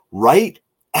Right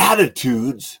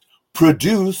attitudes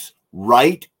produce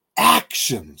right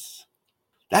actions.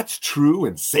 That's true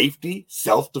in safety,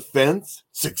 self-defense,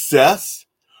 success,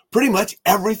 pretty much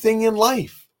everything in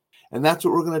life. And that's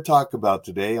what we're going to talk about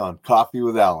today on Coffee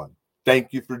with Alain.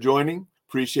 Thank you for joining.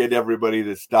 Appreciate everybody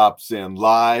that stops in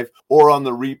live or on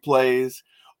the replays,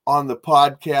 on the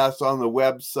podcast, on the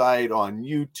website, on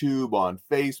YouTube, on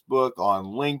Facebook, on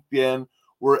LinkedIn,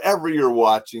 wherever you're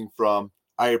watching from.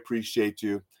 I appreciate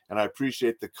you, and I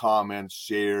appreciate the comments,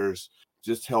 shares,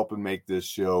 just helping make this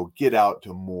show get out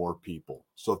to more people.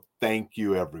 So thank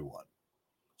you, everyone.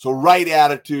 So right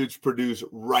attitudes produce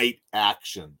right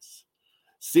actions.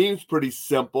 Seems pretty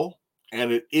simple,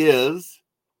 and it is,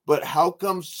 but how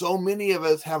come so many of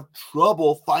us have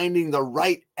trouble finding the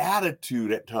right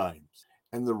attitude at times?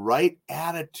 And the right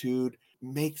attitude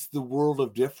makes the world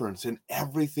of difference in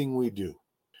everything we do.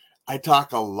 I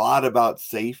talk a lot about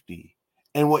safety.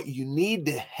 And what you need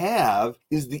to have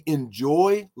is the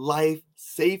enjoy life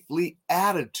safely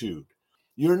attitude.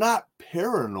 You're not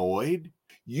paranoid.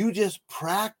 You just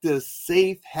practice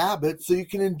safe habits so you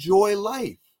can enjoy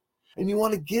life. And you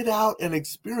want to get out and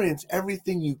experience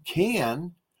everything you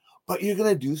can, but you're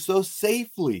going to do so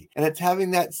safely. And it's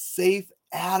having that safe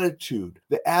attitude,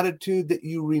 the attitude that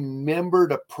you remember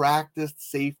to practice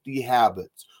safety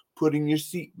habits, putting your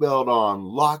seatbelt on,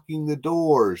 locking the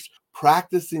doors,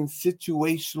 practicing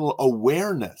situational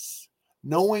awareness,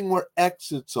 knowing where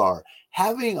exits are,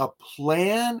 having a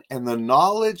plan and the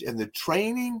knowledge and the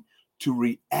training to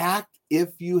react if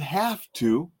you have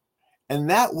to. And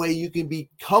that way you can be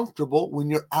comfortable when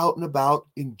you're out and about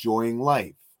enjoying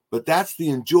life. But that's the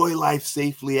enjoy life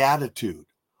safely attitude.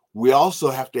 We also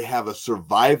have to have a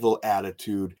survival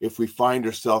attitude if we find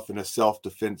ourselves in a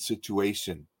self-defense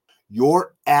situation.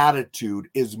 Your attitude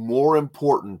is more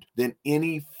important than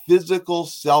any physical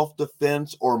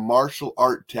self-defense or martial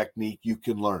art technique you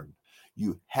can learn.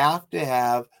 You have to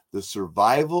have the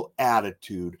survival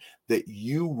attitude that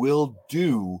you will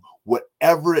do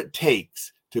whatever it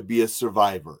takes to be a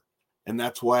survivor. And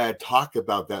that's why I talk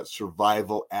about that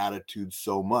survival attitude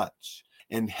so much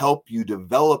and help you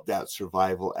develop that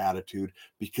survival attitude,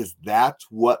 because that's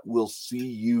what will see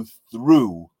you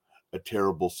through a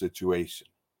terrible situation.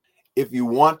 If you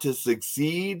want to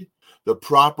succeed, the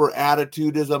proper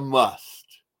attitude is a must.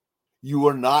 You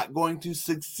are not going to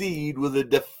succeed with a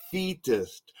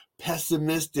defeatist,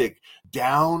 pessimistic,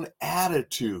 down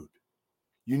attitude.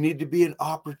 You need to be an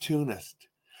opportunist.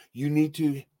 You need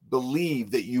to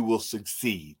believe that you will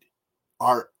succeed.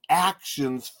 Our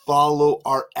actions follow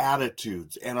our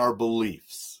attitudes and our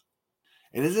beliefs.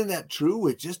 And isn't that true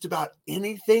with just about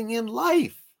anything in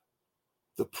life?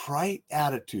 The right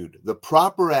attitude, the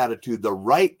proper attitude, the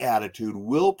right attitude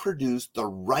will produce the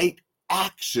right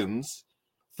actions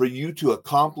for you to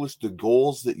accomplish the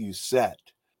goals that you set.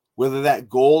 Whether that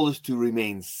goal is to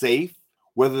remain safe,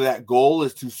 whether that goal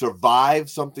is to survive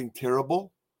something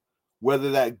terrible,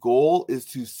 whether that goal is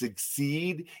to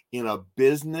succeed in a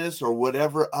business or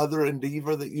whatever other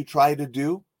endeavor that you try to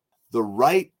do, the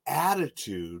right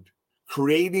attitude,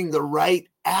 creating the right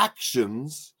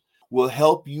actions will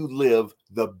help you live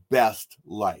the best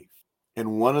life.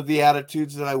 And one of the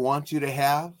attitudes that I want you to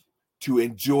have to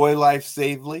enjoy life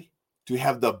safely, to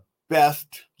have the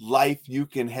best life you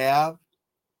can have,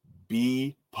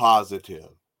 be positive.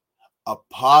 A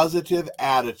positive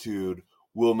attitude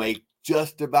will make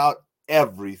just about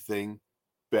everything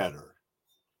better.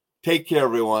 Take care,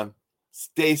 everyone.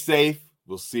 Stay safe.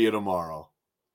 We'll see you tomorrow.